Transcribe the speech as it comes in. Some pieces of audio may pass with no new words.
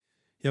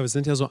Ja, wir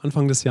sind ja so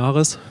Anfang des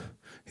Jahres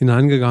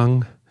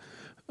hineingegangen,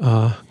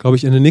 glaube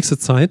ich, in die nächste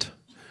Zeit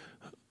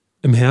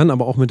im Herrn,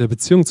 aber auch mit der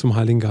Beziehung zum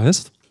Heiligen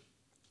Geist.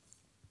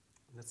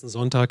 Letzten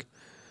Sonntag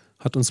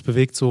hat uns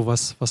bewegt, so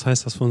was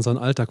heißt das für unseren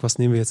Alltag, was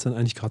nehmen wir jetzt denn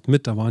eigentlich gerade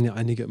mit? Da waren ja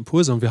einige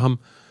Impulse und wir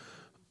haben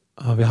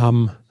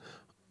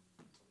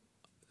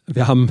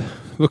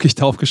wirklich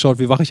darauf geschaut,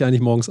 wie wache ich eigentlich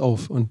morgens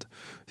auf? Und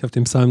ich habe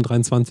den Psalm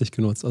 23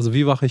 genutzt. Also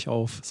wie wache ich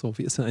auf? So,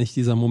 wie ist denn eigentlich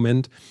dieser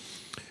Moment?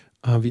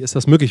 Wie ist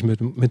das möglich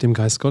mit dem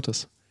Geist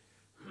Gottes?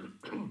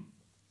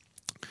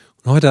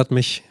 Und heute hat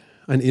mich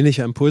ein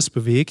ähnlicher Impuls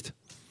bewegt.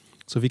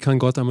 So, wie kann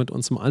Gott da mit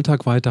uns im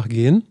Alltag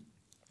weitergehen?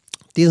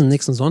 Diesen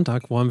nächsten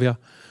Sonntag wollen wir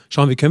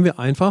schauen, wie können wir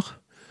einfach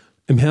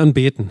im Herrn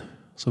beten.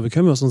 So, wie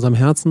können wir aus unserem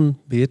Herzen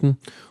beten?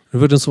 Und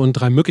er wird uns so in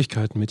 3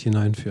 Möglichkeiten mit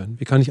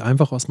hineinführen. Wie kann ich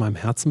einfach aus meinem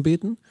Herzen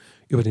beten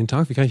über den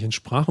Tag? Wie kann ich in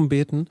Sprachen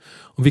beten?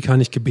 Und wie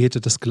kann ich Gebete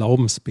des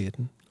Glaubens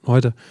beten?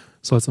 Heute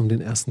soll es um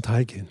den ersten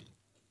Teil gehen.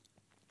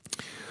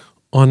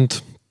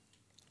 Und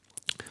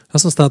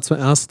lass uns da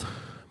zuerst einen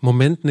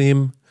Moment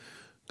nehmen,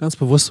 ganz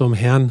bewusst so im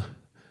Herrn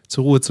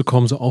zur Ruhe zu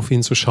kommen, so auf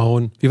ihn zu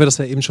schauen, wie wir das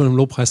ja eben schon im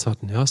Lobpreis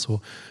hatten. Ja,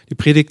 so die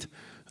Predigt,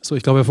 so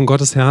ich glaube, von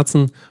Gottes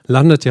Herzen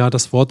landet ja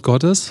das Wort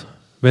Gottes,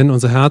 wenn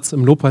unser Herz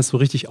im Lobpreis so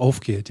richtig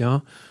aufgeht,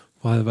 ja,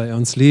 weil er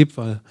uns liebt,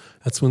 weil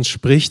er zu uns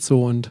spricht,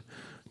 so, und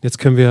jetzt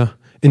können wir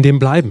in dem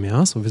bleiben,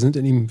 ja, so wir sind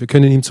in ihm, wir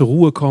können in ihm zur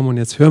Ruhe kommen und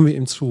jetzt hören wir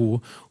ihm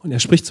zu und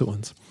er spricht zu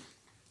uns.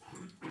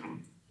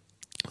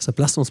 Deshalb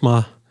lasst uns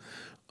mal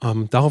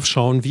darauf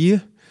schauen,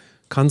 wie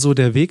kann so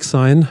der Weg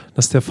sein,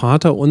 dass der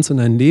Vater uns in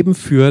ein Leben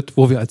führt,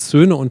 wo wir als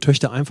Söhne und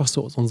Töchter einfach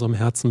so aus unserem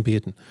Herzen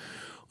beten.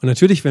 Und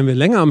natürlich, wenn wir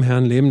länger am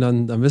Herrn leben,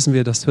 dann wissen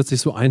wir, das hört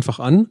sich so einfach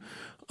an,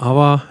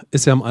 aber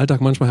ist ja im Alltag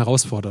manchmal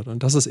herausfordernd.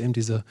 Und das ist eben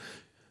diese,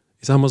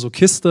 ich sage mal so,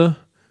 Kiste,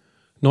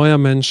 neuer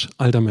Mensch,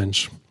 alter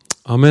Mensch.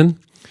 Amen.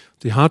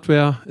 Die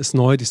Hardware ist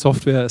neu, die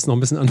Software ist noch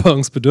ein bisschen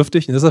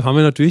anpassungsbedürftig. Und deshalb haben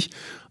wir natürlich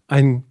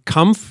einen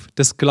Kampf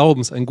des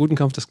Glaubens, einen guten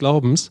Kampf des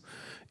Glaubens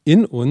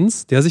in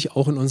uns, der sich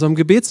auch in unserem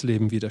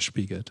Gebetsleben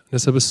widerspiegelt. Und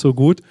deshalb ist es so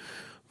gut,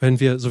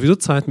 wenn wir sowieso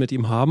Zeit mit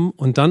ihm haben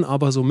und dann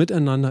aber so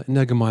miteinander in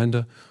der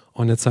Gemeinde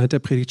auch in der Zeit der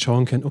Predigt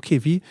schauen können,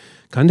 okay, wie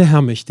kann der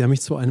Herr mich, der mich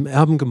zu einem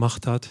Erben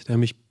gemacht hat, der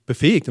mich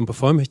befähigt und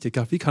bevollmächtigt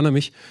hat, wie kann er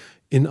mich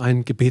in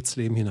ein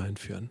Gebetsleben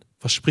hineinführen?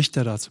 Was spricht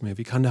er da zu mir?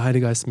 Wie kann der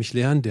Heilige Geist mich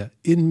lernen, der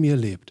in mir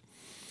lebt?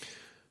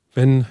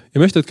 Wenn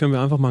ihr möchtet, können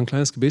wir einfach mal ein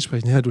kleines Gebet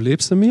sprechen. Herr, du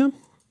lebst in mir.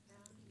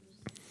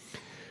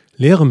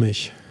 Lehre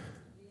mich,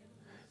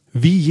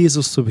 wie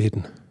Jesus zu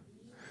beten.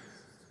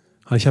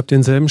 Ich habe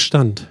denselben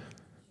Stand.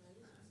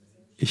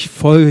 Ich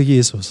folge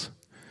Jesus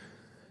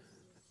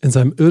in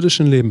seinem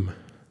irdischen Leben.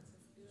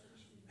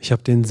 Ich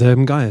habe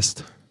denselben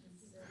Geist.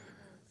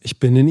 Ich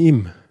bin in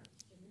ihm.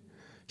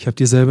 Ich habe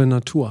dieselbe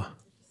Natur.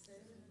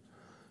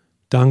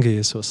 Danke,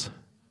 Jesus.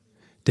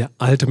 Der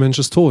alte Mensch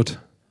ist tot.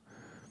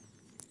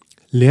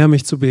 Lehr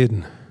mich zu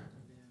beten.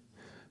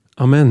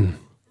 Amen.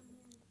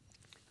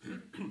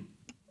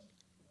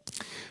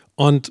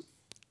 Und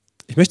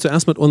ich möchte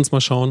zuerst mit uns mal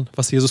schauen,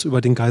 was Jesus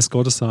über den Geist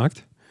Gottes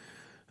sagt,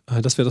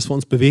 dass wir das für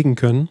uns bewegen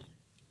können.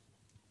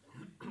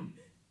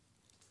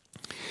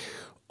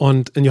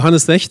 Und in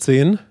Johannes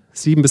 16,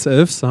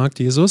 7-11 sagt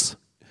Jesus,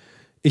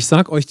 ich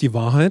sage euch die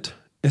Wahrheit,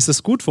 es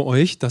ist gut für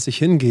euch, dass ich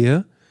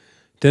hingehe,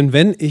 denn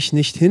wenn ich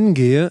nicht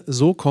hingehe,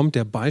 so kommt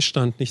der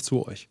Beistand nicht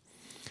zu euch.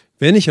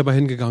 Wenn ich aber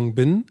hingegangen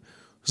bin,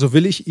 so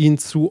will ich ihn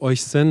zu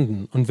euch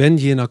senden. Und wenn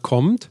jener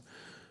kommt,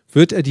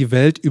 wird er die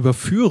Welt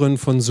überführen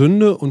von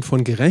Sünde und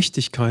von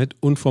Gerechtigkeit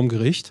und vom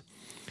Gericht.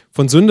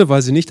 Von Sünde,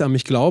 weil sie nicht an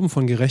mich glauben,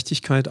 von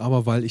Gerechtigkeit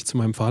aber, weil ich zu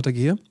meinem Vater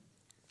gehe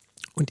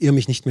und ihr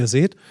mich nicht mehr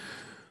seht.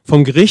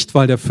 Vom Gericht,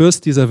 weil der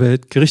Fürst dieser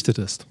Welt gerichtet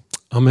ist.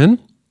 Amen.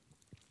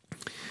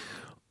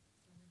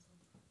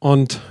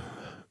 Und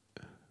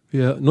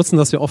wir nutzen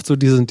das ja oft so,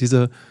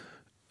 diese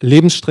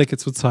Lebensstrecke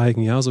zu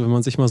zeigen. Ja? So, wenn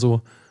man sich mal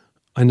so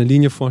eine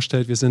Linie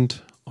vorstellt, wir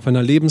sind auf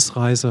einer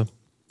Lebensreise.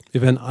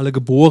 Wir werden alle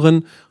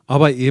geboren,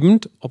 aber eben,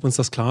 ob uns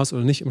das klar ist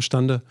oder nicht, im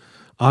Stande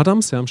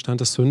Adams, ja, im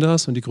Stand des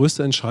Sünders. Und die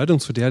größte Entscheidung,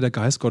 zu der der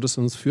Geist Gottes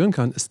uns führen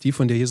kann, ist die,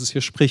 von der Jesus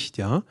hier spricht.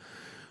 Ja?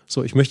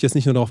 So, ich möchte jetzt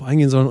nicht nur darauf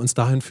eingehen, sondern uns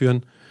dahin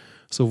führen,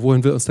 so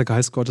wohin will uns der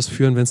Geist Gottes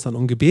führen, wenn es dann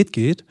um Gebet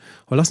geht.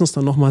 Aber lass uns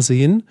dann nochmal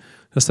sehen,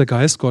 dass der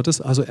Geist Gottes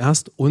also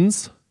erst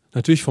uns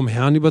natürlich vom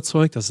Herrn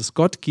überzeugt, dass es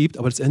Gott gibt,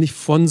 aber letztendlich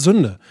von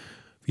Sünde.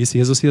 Wie es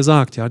Jesus hier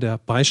sagt, ja, der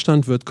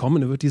Beistand wird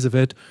kommen, er wird diese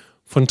Welt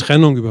von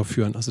Trennung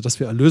überführen. Also, dass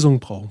wir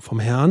Erlösung brauchen vom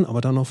Herrn, aber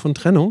dann auch von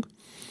Trennung.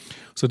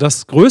 So,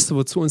 das Größte,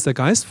 wozu uns der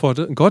Geist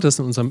Gottes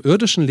in unserem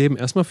irdischen Leben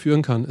erstmal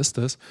führen kann, ist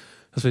es,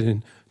 dass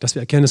wir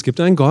erkennen, es gibt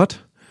einen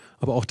Gott,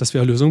 aber auch, dass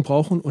wir Erlösung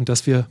brauchen und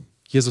dass wir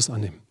Jesus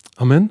annehmen.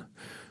 Amen.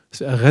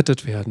 Dass wir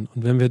errettet werden.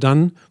 Und wenn wir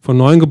dann von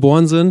Neuem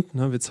geboren sind,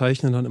 wir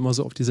zeichnen dann immer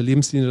so auf diese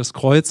Lebenslinie das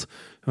Kreuz,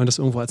 wenn wir das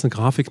irgendwo als eine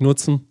Grafik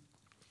nutzen.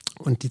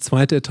 Und die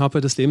zweite Etappe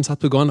des Lebens hat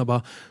begonnen,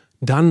 aber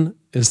dann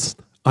ist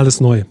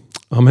alles neu.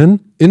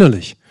 Amen.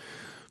 Innerlich.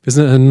 Wir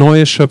sind eine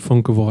neue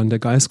Schöpfung geworden. Der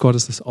Geist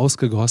Gottes ist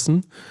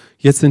ausgegossen.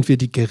 Jetzt sind wir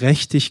die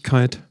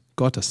Gerechtigkeit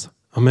Gottes.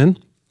 Amen.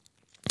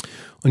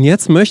 Und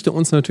jetzt möchte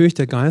uns natürlich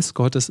der Geist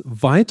Gottes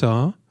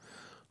weiter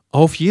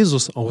auf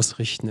Jesus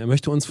ausrichten. Er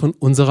möchte uns von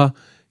unserer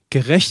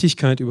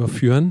Gerechtigkeit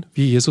überführen,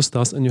 wie Jesus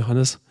das in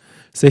Johannes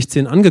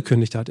 16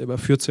 angekündigt hat. Er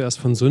überführt zuerst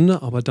von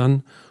Sünde, aber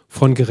dann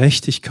von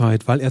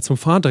Gerechtigkeit, weil er zum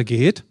Vater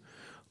geht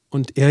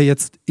und er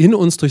jetzt in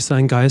uns durch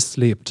seinen Geist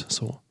lebt.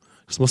 So.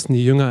 Das mussten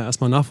die Jünger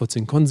erstmal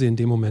nachvollziehen, konnten sie in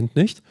dem Moment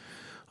nicht.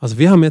 Also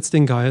wir haben jetzt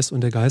den Geist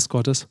und der Geist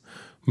Gottes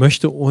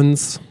möchte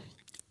uns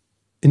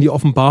in die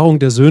Offenbarung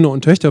der Söhne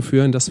und Töchter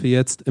führen, dass wir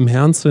jetzt im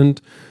Herrn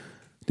sind,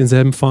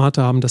 denselben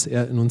Vater haben, dass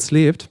er in uns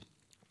lebt.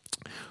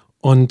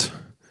 Und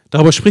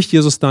darüber spricht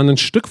Jesus dann ein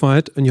Stück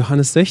weit in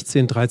Johannes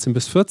 16, 13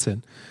 bis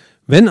 14.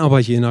 Wenn aber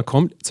jener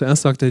kommt,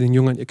 zuerst sagt er den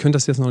Jüngern, ihr könnt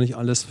das jetzt noch nicht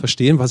alles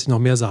verstehen, was ich noch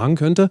mehr sagen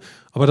könnte,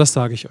 aber das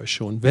sage ich euch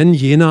schon. Wenn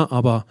jener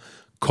aber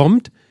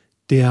kommt,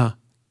 der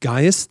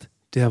Geist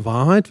der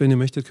Wahrheit, wenn ihr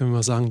möchtet, können wir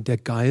mal sagen, der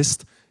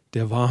Geist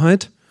der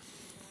Wahrheit,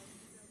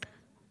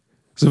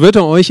 so wird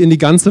er euch in die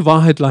ganze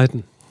Wahrheit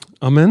leiten.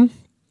 Amen.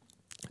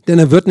 Denn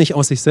er wird nicht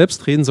aus sich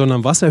selbst reden,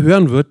 sondern was er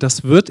hören wird,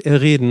 das wird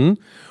er reden.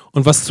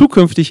 Und was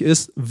zukünftig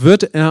ist,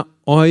 wird er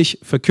euch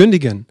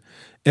verkündigen.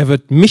 Er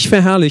wird mich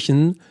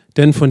verherrlichen,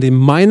 denn von dem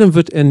meinen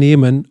wird er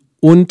nehmen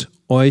und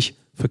euch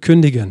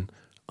verkündigen.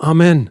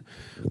 Amen.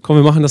 Komm,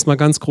 wir machen das mal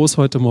ganz groß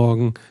heute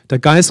Morgen. Der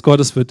Geist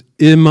Gottes wird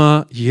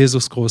immer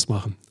Jesus groß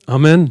machen.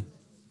 Amen.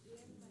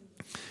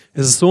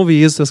 Es ist so, wie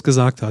Jesus das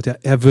gesagt hat. Ja,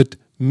 er wird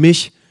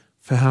mich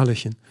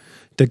verherrlichen.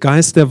 Der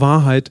Geist der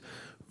Wahrheit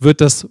wird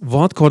das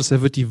Wort Gottes,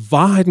 er wird die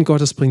Wahrheiten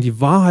Gottes bringen,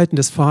 die Wahrheiten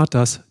des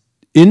Vaters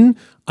in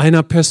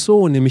einer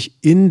Person, nämlich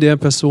in der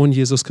Person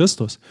Jesus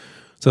Christus.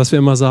 Sodass wir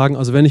immer sagen,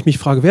 also wenn ich mich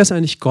frage, wer ist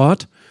eigentlich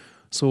Gott?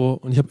 So,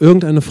 und ich habe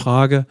irgendeine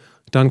Frage,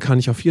 dann kann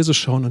ich auf Jesus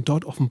schauen und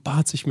dort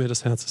offenbart sich mir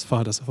das Herz des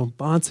Vaters,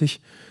 offenbart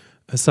sich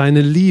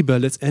seine Liebe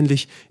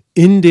letztendlich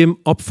in dem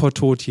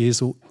Opfertod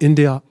Jesu, in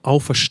der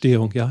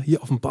Auferstehung. Ja,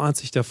 hier offenbart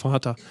sich der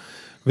Vater,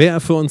 wer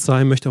er für uns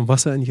sein möchte und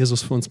was er in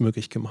Jesus für uns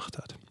möglich gemacht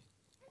hat.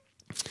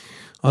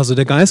 Also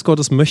der Geist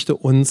Gottes möchte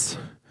uns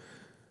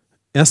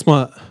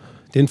erstmal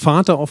den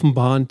Vater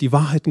offenbaren, die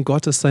Wahrheiten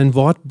Gottes, sein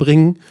Wort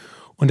bringen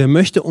und er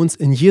möchte uns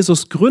in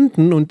Jesus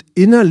gründen und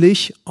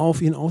innerlich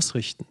auf ihn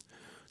ausrichten,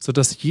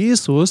 sodass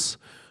Jesus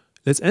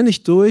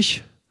letztendlich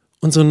durch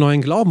unseren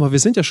neuen Glauben, weil wir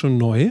sind ja schon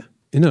neu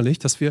innerlich,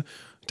 dass wir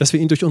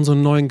ihn durch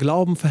unseren neuen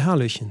Glauben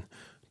verherrlichen,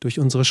 durch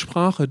unsere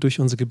Sprache,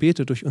 durch unsere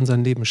Gebete, durch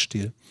unseren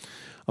Lebensstil.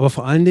 Aber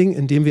vor allen Dingen,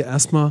 indem wir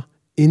erstmal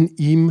in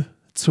ihm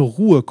zur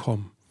Ruhe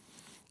kommen.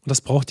 Und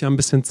das braucht ja ein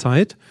bisschen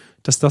Zeit,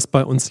 dass das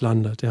bei uns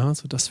landet, ja,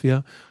 sodass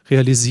wir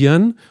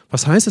realisieren,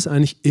 was heißt es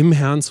eigentlich, im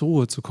Herrn zur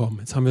Ruhe zu kommen.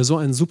 Jetzt haben wir so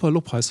einen super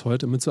Lobpreis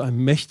heute mit so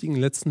einem mächtigen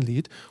letzten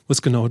Lied, wo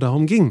es genau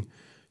darum ging.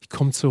 Ich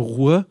komme zur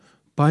Ruhe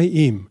bei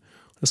ihm.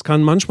 Das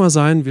kann manchmal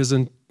sein, wir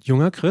sind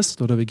junger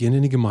Christ oder wir gehen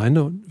in die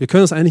Gemeinde und wir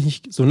können das eigentlich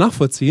nicht so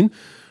nachvollziehen,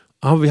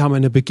 aber wir haben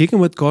eine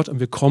Begegnung mit Gott und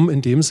wir kommen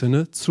in dem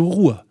Sinne zur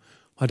Ruhe,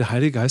 weil der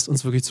Heilige Geist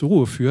uns wirklich zur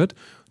Ruhe führt.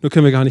 Nur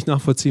können wir gar nicht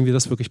nachvollziehen, wie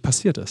das wirklich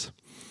passiert ist.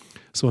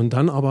 So, und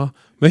dann aber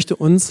möchte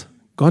uns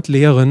Gott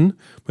lehren,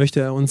 möchte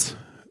er uns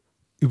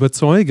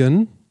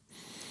überzeugen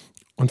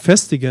und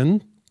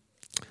festigen,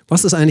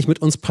 was ist eigentlich mit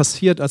uns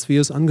passiert, als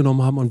wir es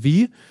angenommen haben und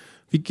wie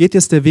geht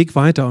jetzt der Weg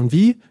weiter und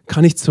wie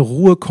kann ich zur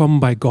Ruhe kommen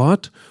bei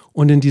Gott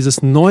und in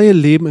dieses neue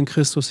Leben in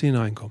Christus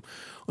hineinkommen.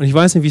 Und ich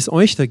weiß nicht, wie es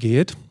euch da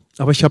geht,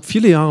 aber ich habe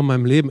viele Jahre in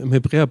meinem Leben im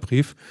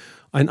Hebräerbrief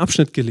einen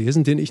Abschnitt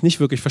gelesen, den ich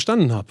nicht wirklich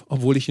verstanden habe,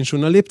 obwohl ich ihn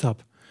schon erlebt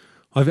habe,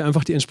 weil wir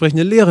einfach die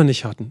entsprechende Lehre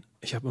nicht hatten.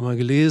 Ich habe immer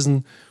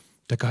gelesen,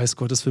 der Geist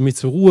Gottes will mich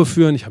zur Ruhe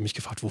führen. Ich habe mich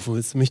gefragt, wofür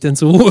willst du mich denn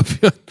zur Ruhe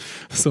führen?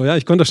 So, ja,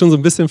 ich konnte das schon so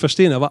ein bisschen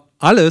verstehen, aber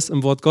alles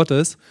im Wort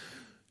Gottes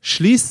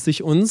schließt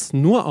sich uns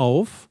nur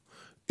auf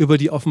über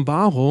die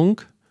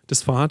Offenbarung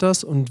des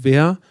Vaters und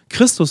wer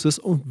Christus ist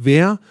und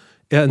wer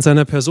er in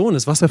seiner Person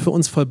ist, was er für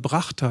uns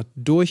vollbracht hat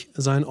durch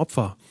sein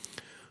Opfer,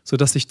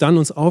 sodass sich dann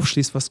uns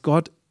aufschließt, was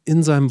Gott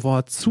in seinem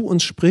Wort zu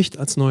uns spricht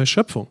als neue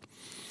Schöpfung.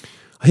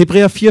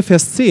 Hebräer 4,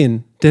 Vers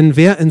 10, denn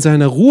wer in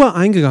seine Ruhe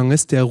eingegangen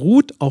ist, der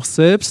ruht auch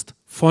selbst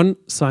von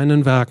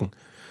seinen Werken.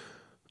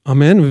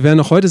 Amen. Wir werden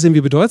auch heute sehen,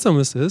 wie bedeutsam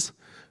es ist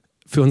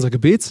für unser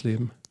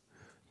Gebetsleben.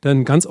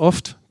 Denn ganz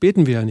oft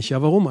beten wir ja nicht.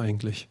 Ja, warum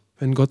eigentlich?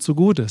 Wenn Gott so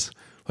gut ist.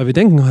 Weil wir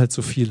denken halt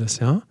so vieles,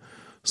 ja.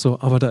 So,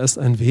 aber da ist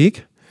ein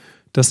Weg,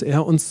 dass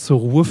er uns zur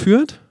Ruhe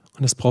führt.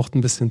 Und es braucht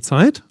ein bisschen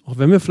Zeit, auch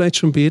wenn wir vielleicht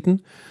schon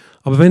beten.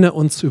 Aber wenn er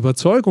uns zur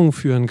Überzeugung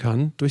führen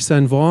kann, durch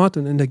sein Wort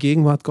und in der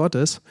Gegenwart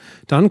Gottes,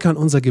 dann kann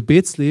unser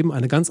Gebetsleben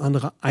eine ganz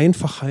andere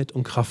Einfachheit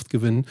und Kraft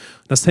gewinnen.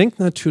 Das hängt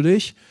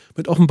natürlich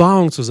mit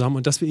Offenbarung zusammen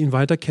und dass wir ihn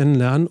weiter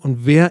kennenlernen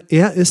und wer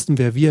er ist und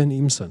wer wir in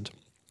ihm sind.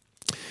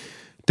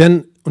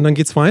 Denn, und dann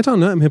geht es weiter,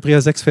 im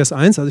Hebräer 6, Vers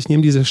 1, also ich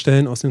nehme diese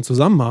Stellen aus dem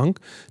Zusammenhang,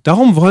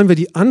 darum wollen wir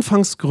die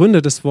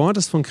Anfangsgründe des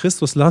Wortes von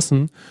Christus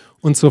lassen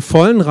und zur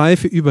vollen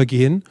Reife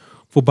übergehen,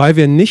 wobei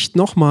wir nicht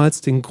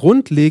nochmals den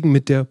Grund legen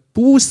mit der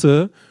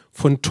Buße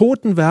von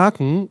toten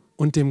Werken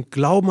und dem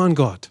Glauben an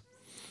Gott.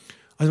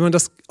 Also wenn man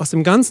das aus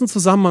dem ganzen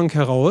Zusammenhang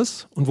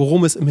heraus und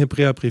worum es im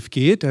Hebräerbrief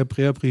geht, der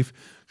Hebräerbrief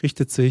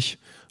richtet sich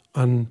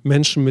an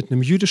Menschen mit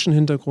einem jüdischen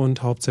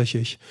Hintergrund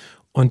hauptsächlich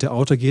und der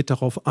Autor geht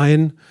darauf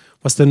ein,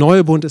 was der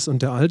neue Bund ist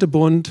und der alte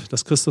Bund,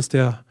 dass Christus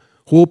der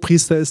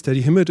Hohepriester ist, der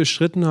die Himmel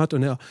durchschritten hat.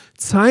 Und er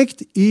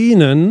zeigt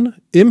ihnen,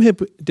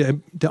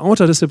 der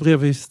Autor des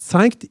Hebräerbriefs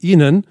zeigt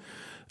ihnen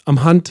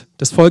am Hand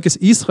des Volkes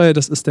Israel,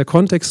 das ist der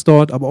Kontext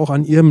dort, aber auch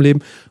an ihrem Leben,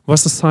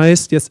 was es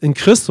heißt, jetzt in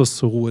Christus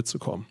zur Ruhe zu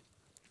kommen.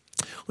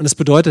 Und es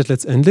bedeutet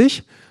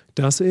letztendlich,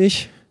 dass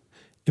ich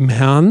im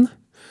Herrn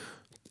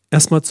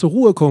erstmal zur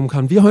Ruhe kommen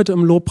kann, wie heute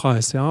im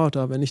Lobpreis, ja,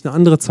 oder wenn ich eine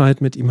andere Zeit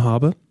mit ihm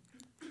habe.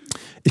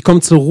 Ich komme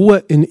zur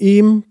Ruhe in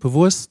ihm,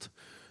 bewusst.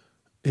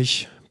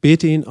 Ich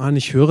bete ihn an,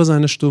 ich höre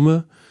seine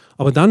Stimme.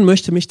 Aber dann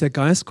möchte mich der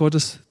Geist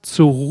Gottes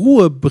zur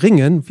Ruhe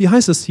bringen. Wie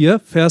heißt es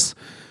hier?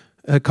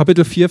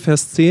 Kapitel 4,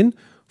 Vers 10.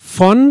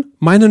 Von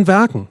meinen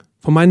Werken,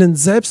 von meinen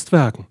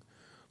Selbstwerken,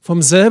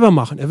 vom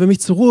Selbermachen. Er will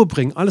mich zur Ruhe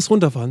bringen, alles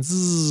runterfahren.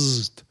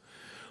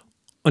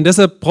 Und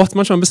deshalb braucht es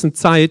manchmal ein bisschen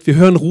Zeit. Wir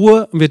hören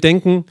Ruhe und wir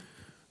denken,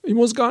 ich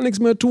muss gar nichts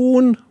mehr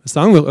tun. Das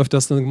sagen wir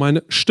öfters in der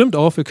Gemeinde. Stimmt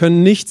auch, wir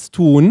können nichts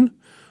tun,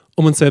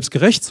 um uns selbst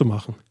gerecht zu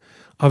machen.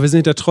 Aber wir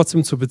sind ja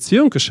trotzdem zur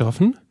Beziehung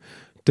geschaffen.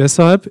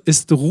 Deshalb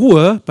ist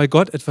Ruhe bei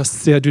Gott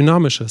etwas sehr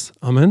Dynamisches.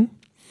 Amen.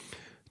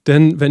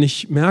 Denn wenn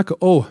ich merke,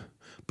 oh,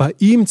 bei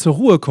ihm zur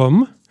Ruhe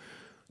kommen,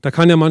 da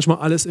kann ja manchmal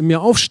alles in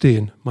mir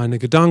aufstehen. Meine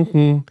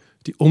Gedanken,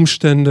 die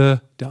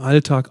Umstände, der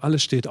Alltag,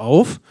 alles steht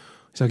auf.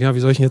 Ich sage, ja,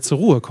 wie soll ich denn jetzt zur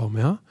Ruhe kommen?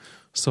 Ja?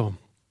 So.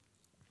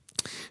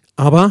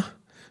 Aber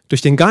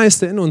durch den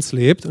Geist, der in uns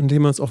lebt und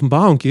dem er uns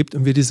Offenbarung gibt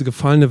und wir diese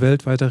gefallene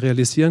Welt weiter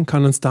realisieren,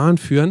 kann uns dahin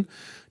führen,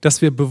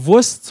 dass wir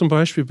bewusst zum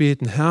Beispiel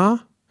beten, Herr,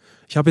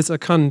 ich habe jetzt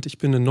erkannt, ich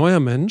bin ein neuer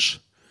Mensch.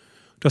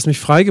 Du hast mich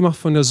freigemacht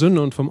von der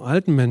Sünde und vom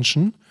alten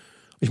Menschen.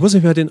 Ich muss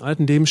nicht mehr den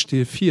alten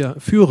Lebensstil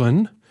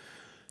führen.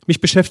 Mich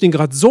beschäftigen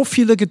gerade so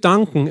viele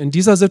Gedanken in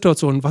dieser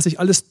Situation, was ich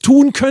alles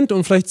tun könnte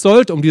und vielleicht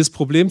sollte, um dieses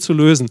Problem zu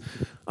lösen.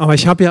 Aber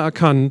ich habe ja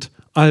erkannt,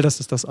 all das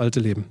ist das alte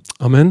Leben.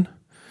 Amen.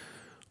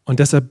 Und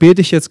deshalb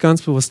bete ich jetzt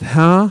ganz bewusst,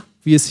 Herr,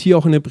 wie es hier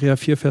auch in Hebräer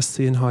 4, Vers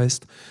 10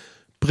 heißt,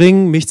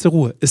 bring mich zur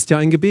Ruhe. Ist ja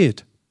ein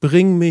Gebet.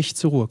 Bring mich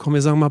zur Ruhe. Komm,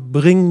 wir sagen mal,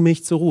 bring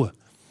mich zur Ruhe.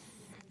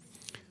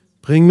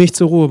 Bring mich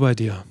zur Ruhe bei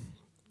dir.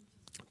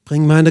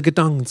 Bring meine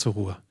Gedanken zur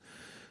Ruhe.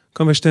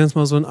 Komm, wir stellen uns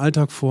mal so einen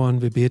Alltag vor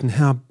und wir beten,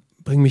 Herr,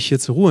 bring mich hier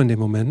zur Ruhe in dem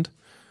Moment.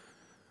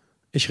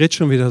 Ich rede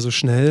schon wieder so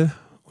schnell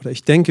oder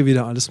ich denke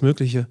wieder alles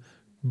Mögliche.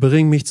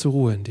 Bring mich zur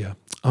Ruhe in dir.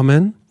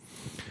 Amen.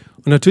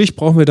 Und natürlich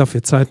brauchen wir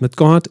dafür Zeit mit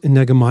Gott in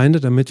der Gemeinde,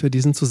 damit wir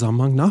diesen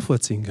Zusammenhang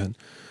nachvollziehen können.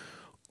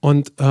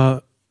 Und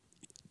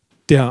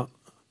der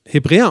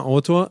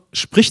Hebräer-Autor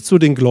spricht zu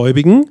den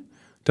Gläubigen,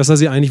 dass er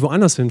sie eigentlich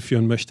woanders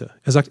hinführen möchte.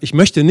 Er sagt, ich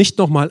möchte nicht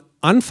nochmal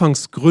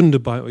Anfangsgründe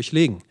bei euch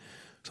legen.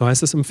 So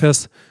heißt es im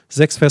Vers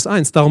 6, Vers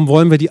 1. Darum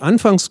wollen wir die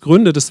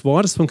Anfangsgründe des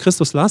Wortes von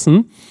Christus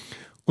lassen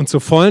und zur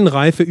vollen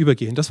Reife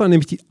übergehen. Das war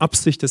nämlich die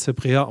Absicht des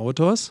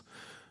Hebräer-Autors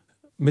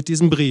mit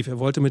diesem Brief. Er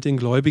wollte mit den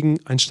Gläubigen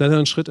einen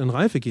schnelleren Schritt in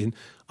Reife gehen.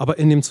 Aber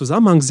in dem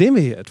Zusammenhang sehen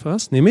wir hier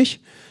etwas, nämlich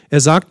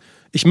er sagt,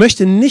 ich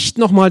möchte nicht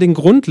nochmal den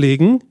Grund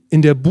legen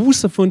in der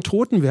Buße von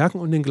toten Werken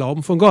und den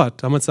Glauben von Gott.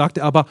 Damals sagt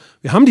er aber,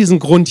 wir haben diesen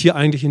Grund hier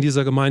eigentlich in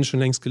dieser Gemeinde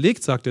schon längst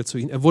gelegt, sagt er zu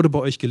ihnen. Er wurde bei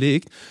euch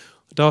gelegt.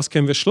 Daraus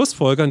können wir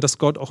schlussfolgern, dass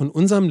Gott auch in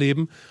unserem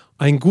Leben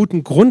einen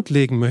guten Grund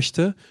legen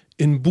möchte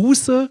in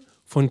Buße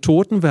von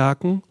toten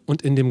Werken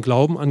und in dem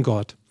Glauben an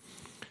Gott.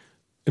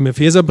 Im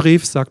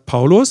Epheserbrief sagt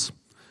Paulus,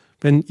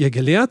 wenn ihr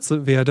gelehrt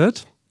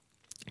werdet,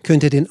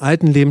 könnt ihr den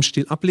alten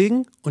Lebensstil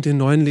ablegen und den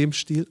neuen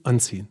Lebensstil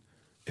anziehen.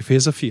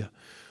 Epheser 4.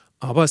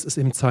 Aber es ist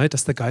eben Zeit,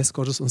 dass der Geist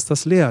Gottes uns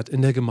das lehrt,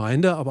 in der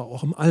Gemeinde, aber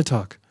auch im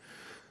Alltag.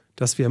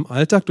 Dass wir im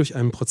Alltag durch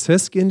einen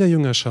Prozess gehen der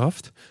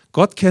Jüngerschaft,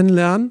 Gott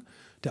kennenlernen.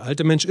 Der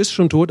alte Mensch ist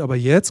schon tot, aber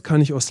jetzt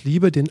kann ich aus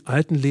Liebe den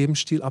alten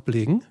Lebensstil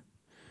ablegen,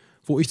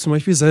 wo ich zum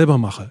Beispiel selber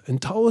mache,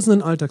 in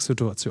tausenden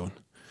Alltagssituationen.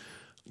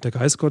 Der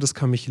Geist Gottes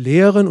kann mich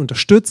lehren,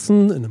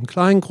 unterstützen, in einer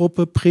kleinen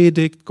Gruppe,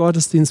 Predigt,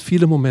 Gottesdienst,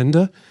 viele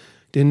Momente,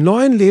 den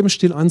neuen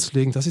Lebensstil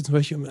anzulegen, dass ich zum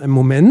Beispiel in einem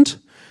Moment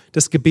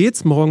des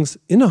Gebets morgens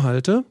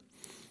innehalte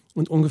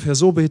und ungefähr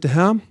so bete,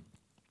 Herr,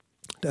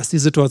 da ist die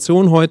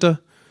Situation heute,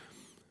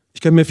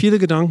 ich kann mir viele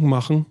Gedanken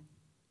machen,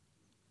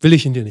 will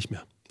ich in dir nicht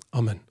mehr.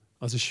 Amen.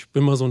 Also ich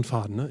bin mal so ein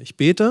Faden. Ne? Ich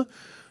bete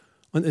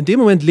und in dem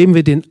Moment leben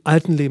wir den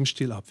alten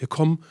Lebensstil ab. Wir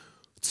kommen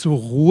zur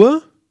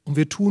Ruhe und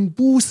wir tun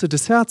Buße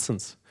des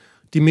Herzens.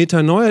 Die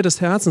Metanoia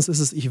des Herzens ist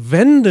es, ich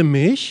wende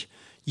mich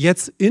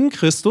jetzt in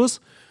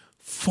Christus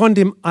von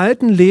dem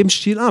alten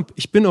Lebensstil ab.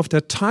 Ich bin auf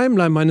der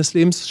Timeline meines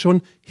Lebens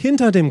schon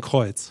hinter dem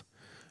Kreuz.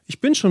 Ich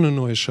bin schon eine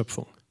neue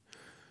Schöpfung.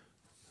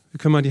 Wir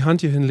können mal die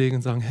Hand hier hinlegen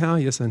und sagen, Herr,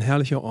 hier ist ein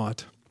herrlicher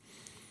Ort.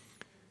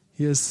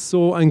 Hier ist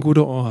so ein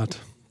guter Ort.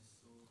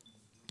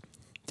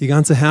 Die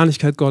ganze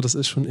Herrlichkeit Gottes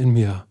ist schon in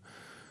mir.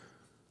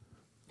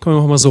 Komm, wir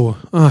machen mal so.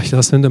 Ich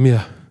lasse hinter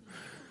mir.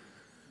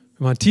 Wir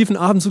machen einen tiefen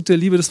Atemzug der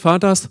Liebe des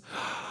Vaters.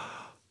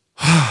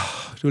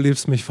 Du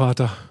liebst mich,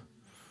 Vater.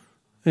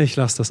 Ich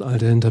lasse das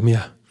Alte hinter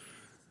mir.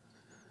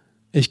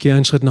 Ich gehe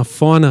einen Schritt nach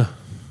vorne.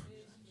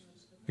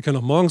 Wir können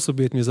auch morgens so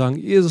beten. Wir sagen,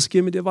 Jesus, ich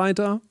gehe mit dir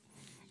weiter.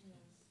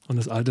 Und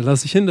das Alte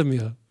lasse ich hinter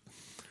mir.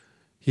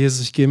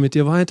 Jesus, ich gehe mit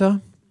dir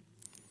weiter.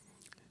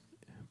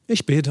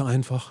 Ich bete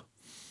einfach.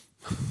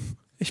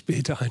 Ich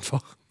bete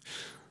einfach.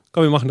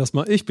 Komm, wir machen das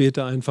mal. Ich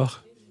bete einfach.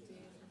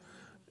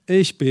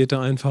 Ich bete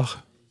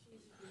einfach.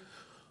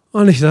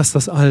 Und ich lasse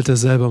das Alte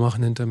selber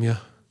machen hinter mir.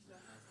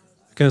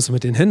 Ich kann das so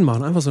mit den Händen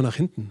machen, einfach so nach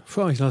hinten.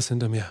 Ich lasse es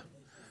hinter mir.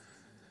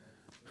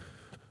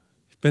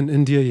 Ich bin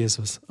in dir,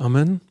 Jesus.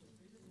 Amen.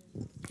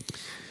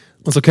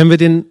 Und so können wir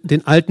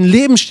den alten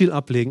Lebensstil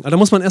ablegen. Aber da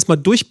muss man erstmal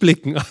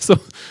durchblicken. Also,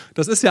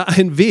 das ist ja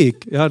ein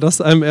Weg. Ja,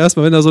 das einem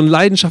erstmal, wenn da so ein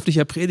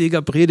leidenschaftlicher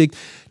Prediger predigt,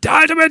 der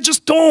alte Mensch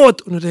ist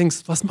tot. Und du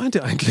denkst, was meint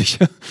er eigentlich?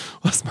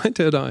 Was meint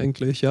er da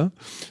eigentlich? Ja?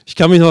 Ich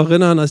kann mich noch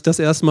erinnern, als ich das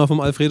erste Mal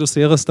vom Alfredo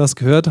Seres das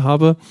gehört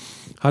habe,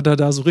 hat er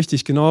da so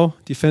richtig genau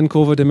die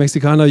Fankurve, der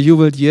Mexikaner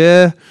jubelt,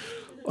 yeah.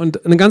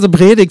 Und eine ganze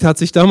Predigt hat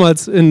sich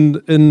damals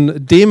in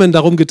Demen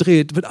darum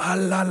gedreht. Mit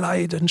aller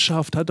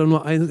Leidenschaft hat er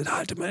nur einen, der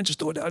alte Mensch ist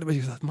tot, der alte Mensch.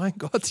 Ich gesagt, mein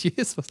Gott,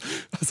 Jesus.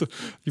 Also,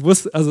 ich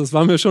wusste, also es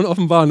war mir schon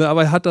offenbar, ne?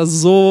 Aber er hat da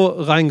so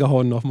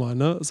reingehauen nochmal.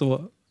 Ne?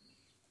 So,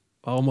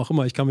 warum auch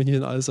immer, ich kann mich nicht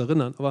an alles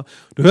erinnern. Aber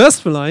du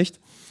hörst vielleicht,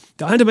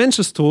 der alte Mensch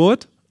ist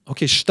tot.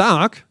 Okay,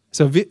 stark,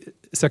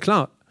 ist ja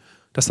klar,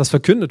 dass das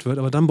verkündet wird.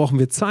 Aber dann brauchen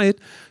wir Zeit,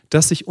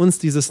 dass sich uns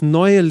dieses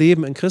neue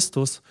Leben in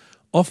Christus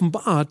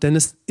offenbart. Denn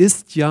es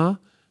ist ja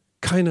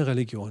keine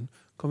Religion.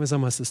 Komm, wir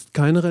sagen mal, es ist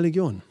keine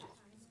Religion.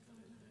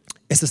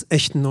 Es ist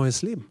echt ein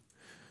neues Leben.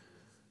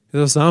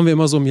 Das sagen wir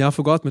immer so im Jahr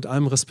für Gott mit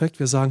allem Respekt.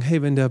 Wir sagen,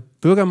 hey, wenn der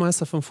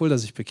Bürgermeister von Fulda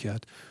sich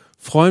bekehrt,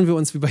 freuen wir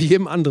uns wie bei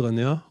jedem anderen.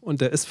 Ja?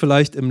 Und der ist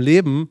vielleicht im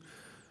Leben,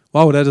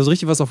 wow, der hat so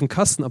richtig was auf dem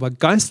Kasten, aber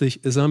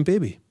geistlich ist er ein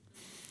Baby.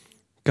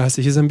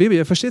 Geistlich ist er ein Baby,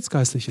 er versteht das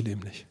geistliche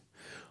Leben nicht.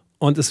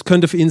 Und es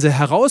könnte für ihn sehr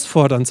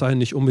herausfordernd sein,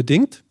 nicht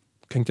unbedingt,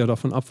 hängt ja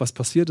davon ab, was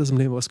passiert ist im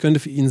Leben, aber es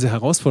könnte für ihn sehr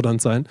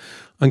herausfordernd sein,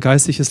 ein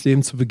geistliches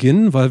Leben zu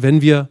beginnen, weil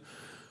wenn wir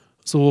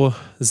so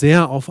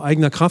sehr auf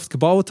eigener Kraft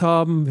gebaut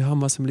haben, wir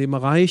haben was im Leben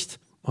erreicht,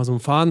 mal so einen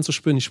Faden zu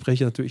spinnen, ich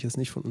spreche natürlich jetzt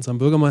nicht von unserem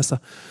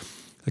Bürgermeister,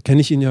 da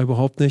kenne ich ihn ja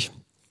überhaupt nicht,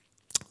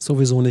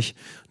 sowieso nicht,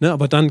 ne?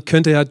 Aber dann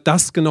könnte ja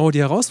das genau die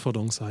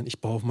Herausforderung sein. Ich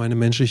baue auf meine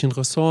menschlichen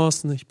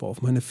Ressourcen, ich baue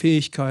auf meine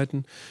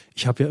Fähigkeiten,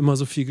 ich habe ja immer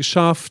so viel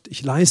geschafft,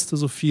 ich leiste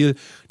so viel,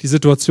 die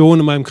Situation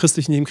in meinem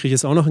christlichen Leben kriege ich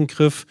jetzt auch noch in den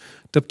Griff,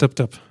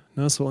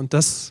 Ne, so, und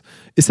das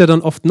ist ja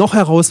dann oft noch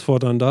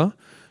herausfordernder,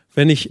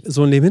 wenn ich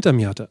so ein Leben hinter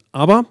mir hatte.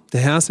 Aber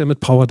der Herr ist ja mit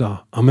Power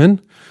da.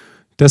 Amen.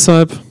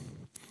 Deshalb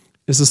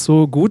ist es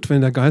so gut, wenn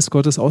der Geist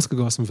Gottes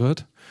ausgegossen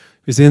wird.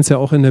 Wir sehen es ja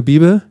auch in der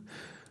Bibel,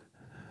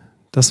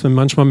 dass wenn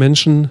manchmal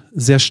Menschen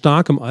sehr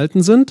stark im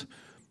Alten sind,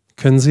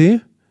 können sie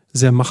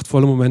sehr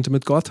machtvolle Momente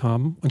mit Gott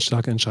haben und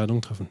starke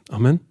Entscheidungen treffen.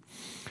 Amen.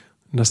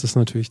 Und das ist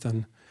natürlich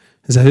dann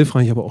sehr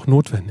hilfreich, aber auch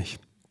notwendig.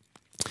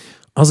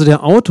 Also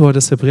der Autor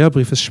des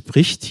Hebräerbriefes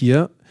spricht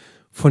hier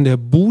von der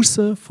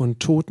Buße von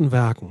toten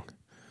Werken.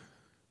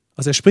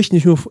 Also er spricht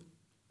nicht nur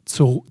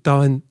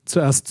darin,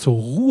 zuerst zur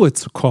Ruhe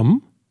zu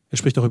kommen, er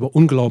spricht auch über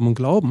Unglauben und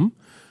Glauben.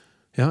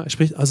 Ja, er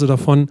spricht also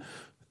davon,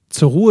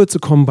 zur Ruhe zu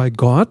kommen bei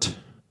Gott,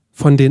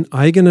 von den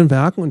eigenen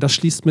Werken, und das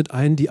schließt mit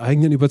ein die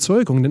eigenen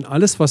Überzeugungen. Denn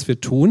alles, was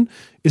wir tun,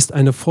 ist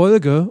eine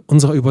Folge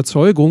unserer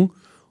Überzeugung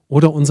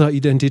oder unserer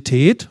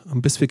Identität,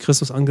 bis wir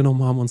Christus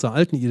angenommen haben, unserer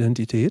alten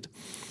Identität,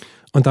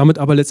 und damit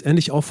aber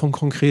letztendlich auch von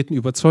konkreten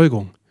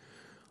Überzeugungen.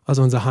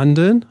 Also unser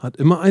Handeln hat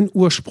immer einen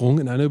Ursprung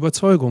in einer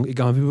Überzeugung,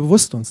 egal wie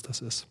bewusst uns das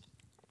ist.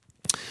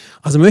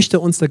 Also möchte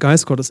uns der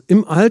Geist Gottes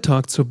im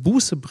Alltag zur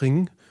Buße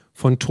bringen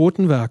von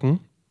toten Werken,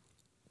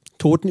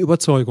 toten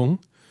Überzeugungen,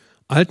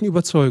 alten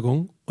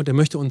Überzeugungen, und er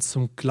möchte uns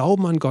zum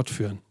Glauben an Gott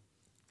führen.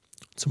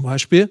 Zum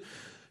Beispiel,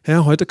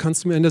 Herr, heute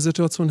kannst du mir in der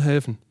Situation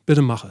helfen,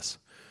 bitte mach es.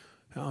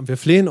 Ja, und wir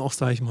flehen auch,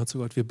 sage ich mal, zu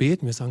Gott, wir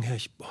beten, wir sagen, Herr,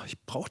 ich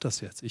brauche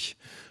das jetzt. Ich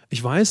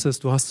weiß es,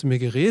 du hast zu mir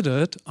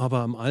geredet,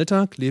 aber im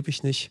Alltag lebe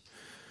ich nicht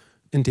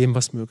in dem,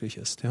 was möglich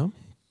ist, ja?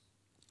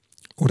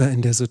 Oder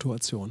in der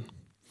Situation.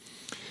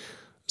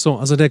 So,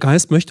 also der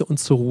Geist möchte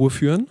uns zur Ruhe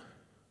führen,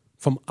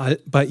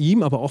 bei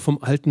ihm, aber auch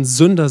vom alten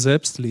Sünder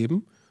selbst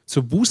leben,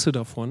 zur Buße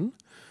davon,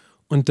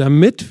 und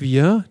damit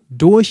wir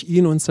durch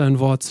ihn und sein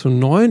Wort zu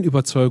neuen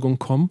Überzeugungen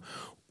kommen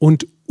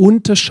und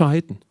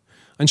unterscheiden.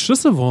 Ein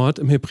Schlüsselwort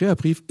im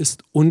Hebräerbrief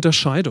ist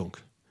Unterscheidung.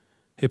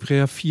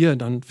 Hebräer 4,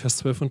 dann Vers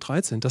 12 und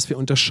 13, dass wir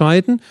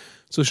unterscheiden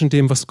zwischen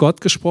dem, was Gott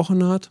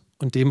gesprochen hat,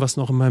 und dem, was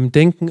noch in meinem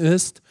Denken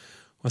ist,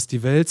 was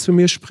die Welt zu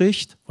mir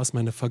spricht, was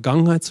meine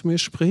Vergangenheit zu mir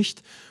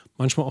spricht,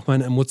 manchmal auch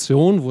meine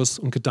Emotionen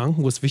und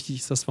Gedanken, wo es wichtig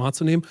ist, das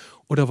wahrzunehmen,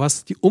 oder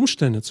was die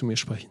Umstände zu mir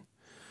sprechen.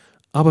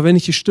 Aber wenn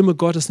ich die Stimme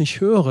Gottes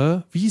nicht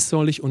höre, wie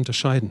soll ich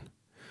unterscheiden?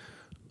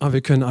 Aber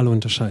wir können alle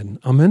unterscheiden.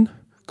 Amen.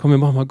 Komm, wir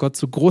machen mal Gott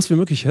so groß wie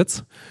möglich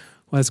jetzt,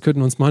 weil es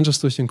könnten uns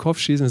manches durch den Kopf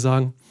schießen und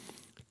sagen,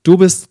 du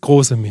bist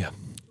groß in mir.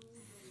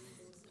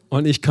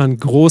 Und ich kann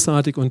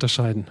großartig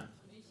unterscheiden.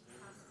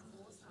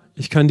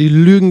 Ich kann die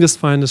Lügen des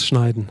Feindes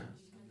schneiden.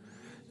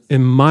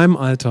 In meinem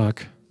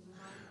Alltag.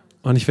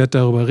 Und ich werde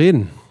darüber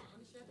reden.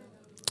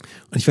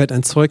 Und ich werde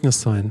ein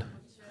Zeugnis sein.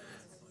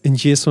 In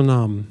Jesu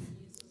Namen.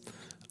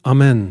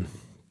 Amen.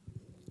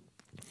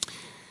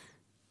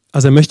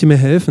 Also er möchte mir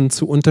helfen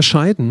zu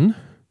unterscheiden,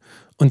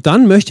 und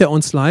dann möchte er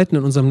uns leiten,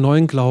 in unserem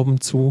neuen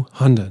Glauben zu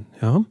handeln.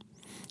 Ja?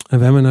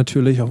 Dann werden wir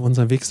natürlich auf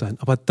unserem Weg sein.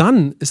 Aber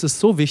dann ist es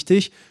so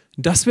wichtig,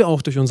 dass wir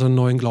auch durch unseren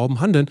neuen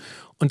Glauben handeln.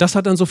 Und das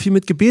hat dann so viel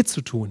mit Gebet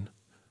zu tun.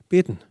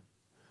 Beten.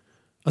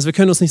 Also wir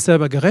können uns nicht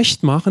selber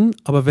gerecht machen,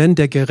 aber wenn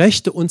der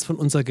Gerechte uns von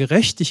unserer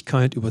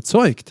Gerechtigkeit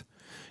überzeugt,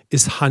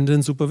 ist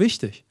Handeln super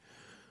wichtig.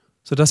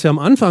 Sodass wir am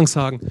Anfang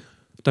sagen,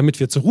 damit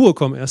wir zur Ruhe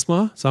kommen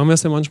erstmal, sagen wir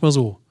es ja manchmal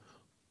so.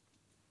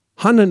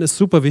 Handeln ist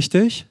super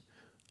wichtig,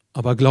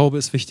 aber Glaube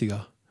ist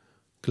wichtiger.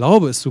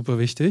 Glaube ist super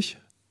wichtig,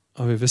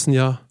 aber wir wissen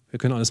ja, wir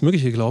können alles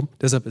Mögliche glauben,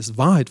 deshalb ist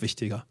Wahrheit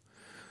wichtiger.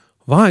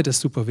 Wahrheit ist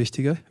super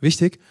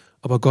wichtig,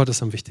 aber Gott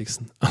ist am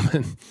wichtigsten.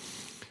 Amen.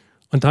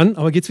 Und dann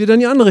aber geht es wieder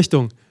in die andere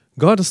Richtung.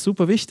 Gott ist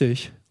super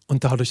wichtig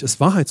und dadurch ist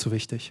Wahrheit so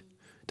wichtig.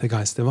 Der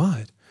Geist der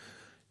Wahrheit.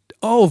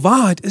 Oh,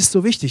 Wahrheit ist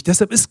so wichtig,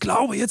 deshalb ist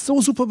Glaube jetzt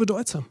so super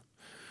bedeutsam.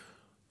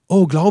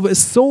 Oh, Glaube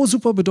ist so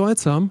super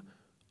bedeutsam.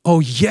 Oh,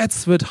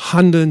 jetzt wird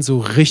Handeln so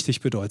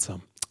richtig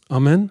bedeutsam.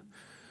 Amen.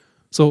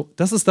 So,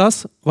 das ist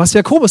das, was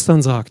Jakobus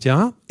dann sagt,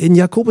 ja? In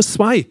Jakobus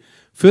 2,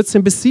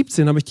 14 bis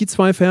 17 habe ich die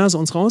 2 Verse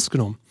uns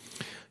rausgenommen.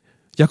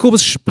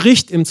 Jakobus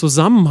spricht im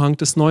Zusammenhang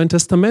des Neuen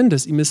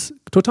Testamentes. Ihm ist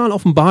total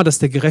offenbar, dass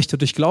der Gerechte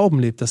durch Glauben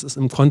lebt. Das ist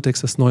im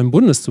Kontext des Neuen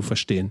Bundes zu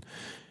verstehen.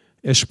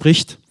 Er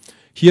spricht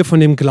hier von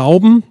dem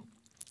Glauben,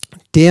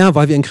 der,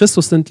 weil wir in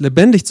Christus sind,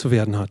 lebendig zu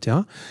werden hat.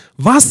 Ja?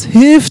 Was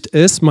hilft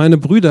es, meine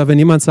Brüder, wenn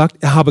jemand sagt,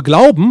 er habe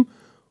Glauben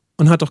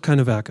und hat doch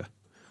keine Werke?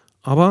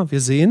 Aber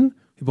wir sehen,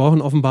 wir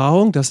brauchen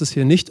Offenbarung, dass es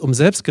hier nicht um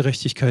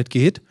Selbstgerechtigkeit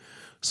geht,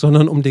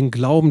 sondern um den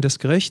Glauben des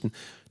Gerechten.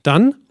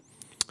 Dann,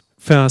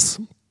 es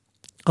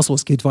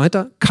geht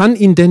weiter. Kann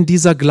ihn denn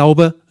dieser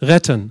Glaube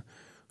retten?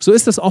 So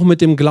ist es auch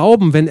mit dem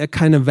Glauben, wenn er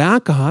keine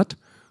Werke hat,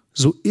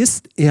 so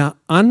ist er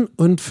an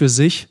und für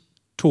sich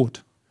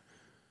tot.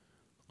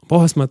 Man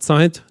braucht erstmal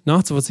Zeit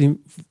nachzuvollziehen,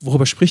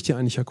 worüber spricht hier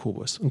eigentlich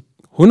Jakobus. Und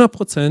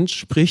 100%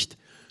 spricht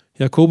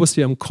Jakobus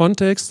hier im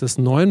Kontext des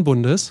Neuen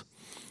Bundes.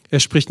 Er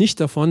spricht nicht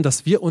davon,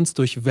 dass wir uns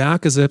durch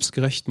Werke selbst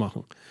gerecht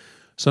machen,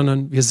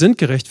 sondern wir sind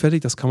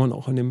gerechtfertigt, das kann man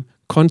auch in dem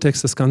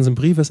Kontext des ganzen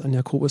Briefes an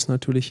Jakobus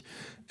natürlich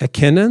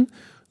erkennen,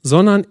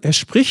 sondern er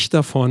spricht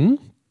davon,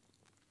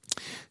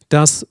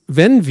 dass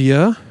wenn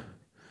wir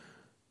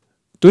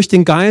durch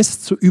den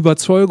Geist zu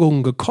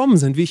Überzeugungen gekommen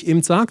sind, wie ich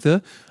eben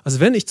sagte, also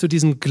wenn ich zu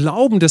diesem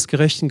Glauben des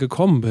Gerechten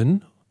gekommen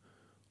bin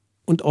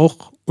und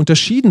auch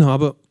unterschieden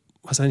habe,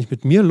 was ist eigentlich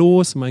mit mir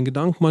los, in meinen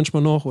Gedanken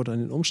manchmal noch oder in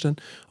den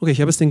Umständen, okay,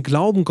 ich habe jetzt den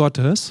Glauben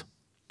Gottes,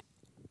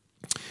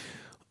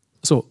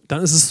 so,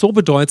 dann ist es so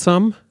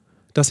bedeutsam,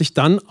 dass ich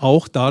dann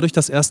auch dadurch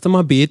das erste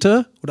Mal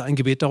bete oder ein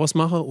Gebet daraus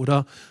mache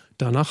oder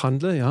danach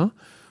handle, ja.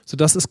 So,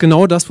 das ist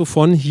genau das,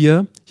 wovon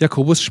hier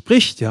Jakobus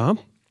spricht, ja.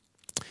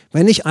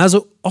 Wenn ich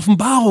also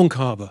Offenbarung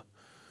habe,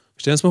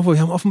 stellen wir uns mal vor,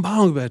 wir haben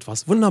Offenbarung über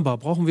etwas, wunderbar,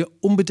 brauchen wir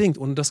unbedingt,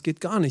 ohne das geht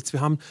gar nichts.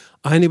 Wir haben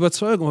eine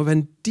Überzeugung, aber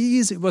wenn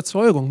diese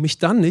Überzeugung mich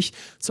dann nicht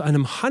zu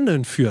einem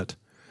Handeln führt,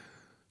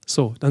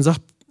 so, dann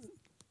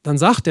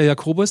sagt der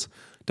Jakobus,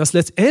 dass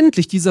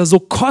letztendlich dieser so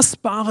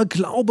kostbare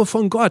Glaube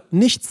von Gott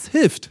nichts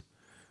hilft.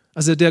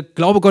 Also der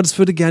Glaube Gottes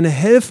würde gerne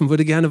helfen,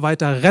 würde gerne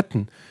weiter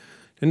retten.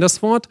 Denn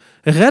das Wort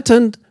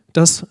rettend,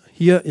 das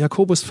hier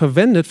Jakobus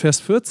verwendet, Vers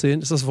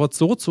 14, ist das Wort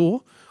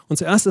sozo. Und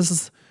zuerst ist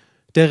es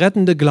der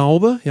rettende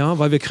Glaube, ja,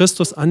 weil wir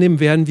Christus annehmen,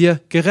 werden wir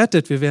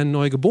gerettet, wir werden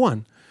neu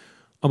geboren.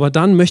 Aber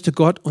dann möchte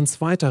Gott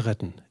uns weiter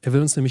retten. Er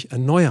will uns nämlich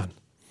erneuern.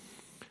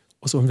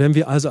 Und wenn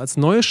wir also als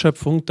neue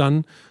Schöpfung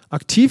dann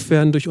aktiv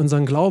werden durch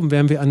unseren Glauben,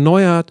 werden wir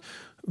erneuert,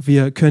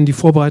 wir können die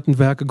vorbereitenden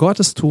Werke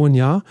Gottes tun,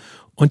 ja,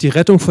 und die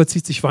Rettung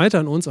vollzieht sich weiter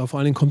in uns, aber vor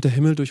allen Dingen kommt der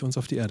Himmel durch uns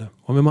auf die Erde.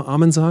 Wollen wir mal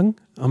Amen sagen?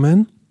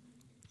 Amen.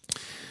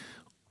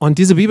 Und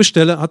diese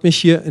Bibelstelle hat mich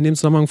hier in dem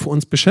Zusammenhang für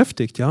uns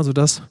beschäftigt, ja,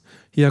 sodass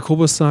hier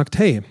Jakobus sagt,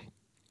 hey,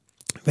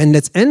 wenn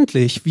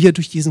letztendlich wir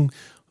durch diesen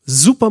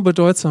super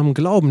bedeutsamen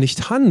Glauben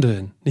nicht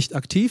handeln, nicht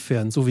aktiv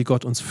werden, so wie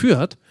Gott uns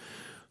führt,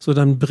 so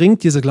dann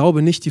bringt dieser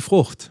Glaube nicht die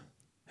Frucht.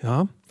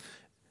 Ja?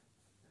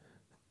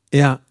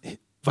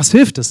 Was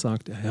hilft es,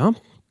 sagt er, ja?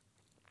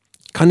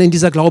 Kann denn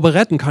dieser Glaube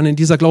retten? Kann denn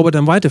dieser Glaube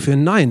dann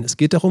weiterführen? Nein, es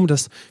geht darum,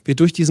 dass wir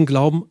durch diesen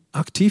Glauben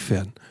aktiv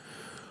werden.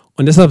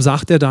 Und deshalb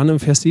sagt er dann im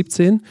Vers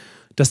 17,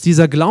 dass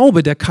dieser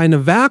Glaube, der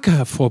keine Werke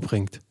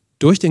hervorbringt,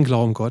 durch den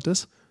Glauben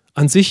Gottes,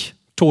 an sich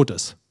tot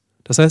ist.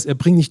 Das heißt, er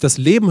bringt nicht das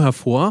Leben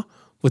hervor,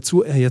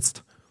 wozu er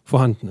jetzt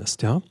vorhanden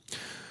ist. Ja?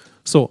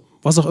 So,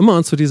 was auch immer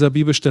uns zu dieser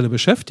Bibelstelle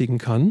beschäftigen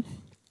kann,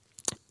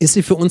 ist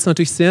sie für uns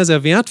natürlich sehr,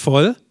 sehr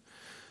wertvoll,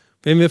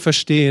 wenn wir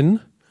verstehen,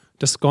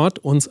 dass Gott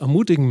uns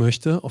ermutigen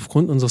möchte,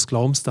 aufgrund unseres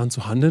Glaubens dann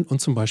zu handeln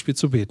und zum Beispiel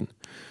zu beten.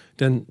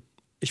 Denn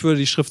ich würde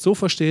die Schrift so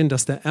verstehen,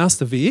 dass der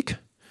erste Weg,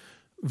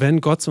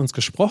 wenn Gott zu uns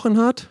gesprochen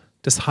hat,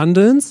 des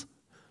Handelns,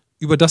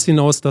 über das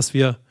hinaus, dass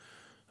wir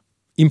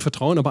ihm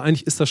vertrauen, aber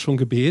eigentlich ist das schon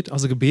Gebet.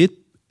 Also Gebet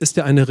ist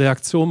ja eine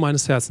Reaktion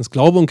meines Herzens.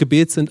 Glaube und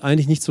Gebet sind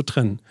eigentlich nicht zu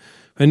trennen.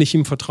 Wenn ich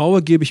ihm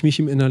vertraue, gebe ich mich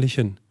ihm innerlich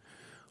hin.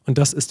 Und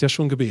das ist ja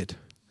schon Gebet.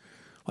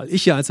 Weil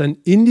ich ja als ein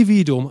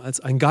Individuum, als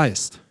ein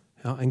Geist,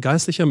 ja, ein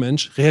geistlicher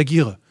Mensch,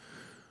 reagiere.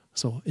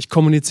 So, ich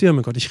kommuniziere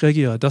mit Gott, ich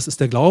reagiere. Das ist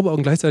der Glaube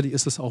und gleichzeitig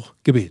ist es auch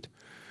Gebet.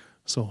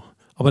 So,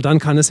 aber dann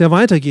kann es ja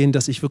weitergehen,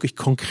 dass ich wirklich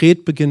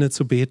konkret beginne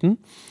zu beten,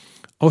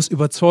 aus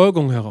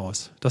Überzeugung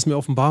heraus, dass mir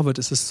offenbar wird,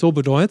 es ist so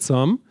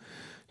bedeutsam,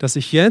 dass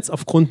ich jetzt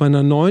aufgrund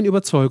meiner neuen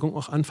Überzeugung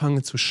auch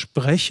anfange zu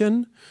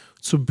sprechen,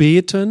 zu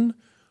beten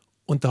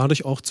und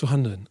dadurch auch zu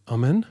handeln.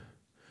 Amen.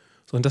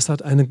 So, und das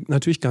hat eine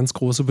natürlich ganz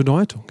große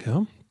Bedeutung.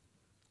 Ja?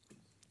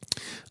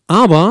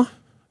 Aber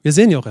wir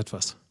sehen ja auch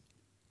etwas.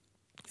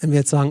 Wenn wir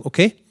jetzt sagen,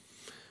 okay,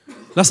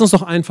 lass uns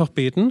doch einfach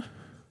beten,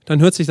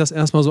 dann hört sich das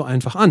erstmal so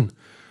einfach an.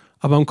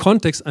 Aber im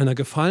Kontext einer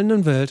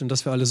gefallenen Welt und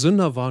dass wir alle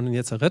Sünder waren und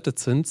jetzt errettet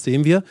sind,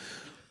 sehen wir,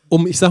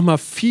 um, ich sag mal,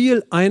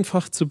 viel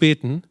einfach zu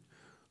beten,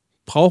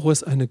 braucht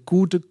es eine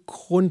gute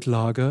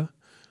Grundlage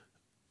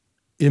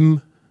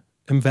im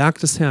Werk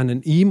des Herrn,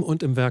 in ihm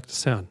und im Werk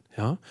des Herrn.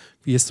 Ja?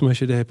 Wie es zum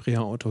Beispiel der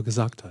Hebräer-Autor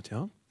gesagt hat.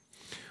 Ja?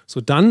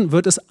 So, dann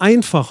wird es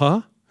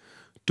einfacher,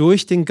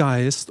 durch den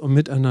Geist, um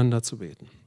miteinander zu beten.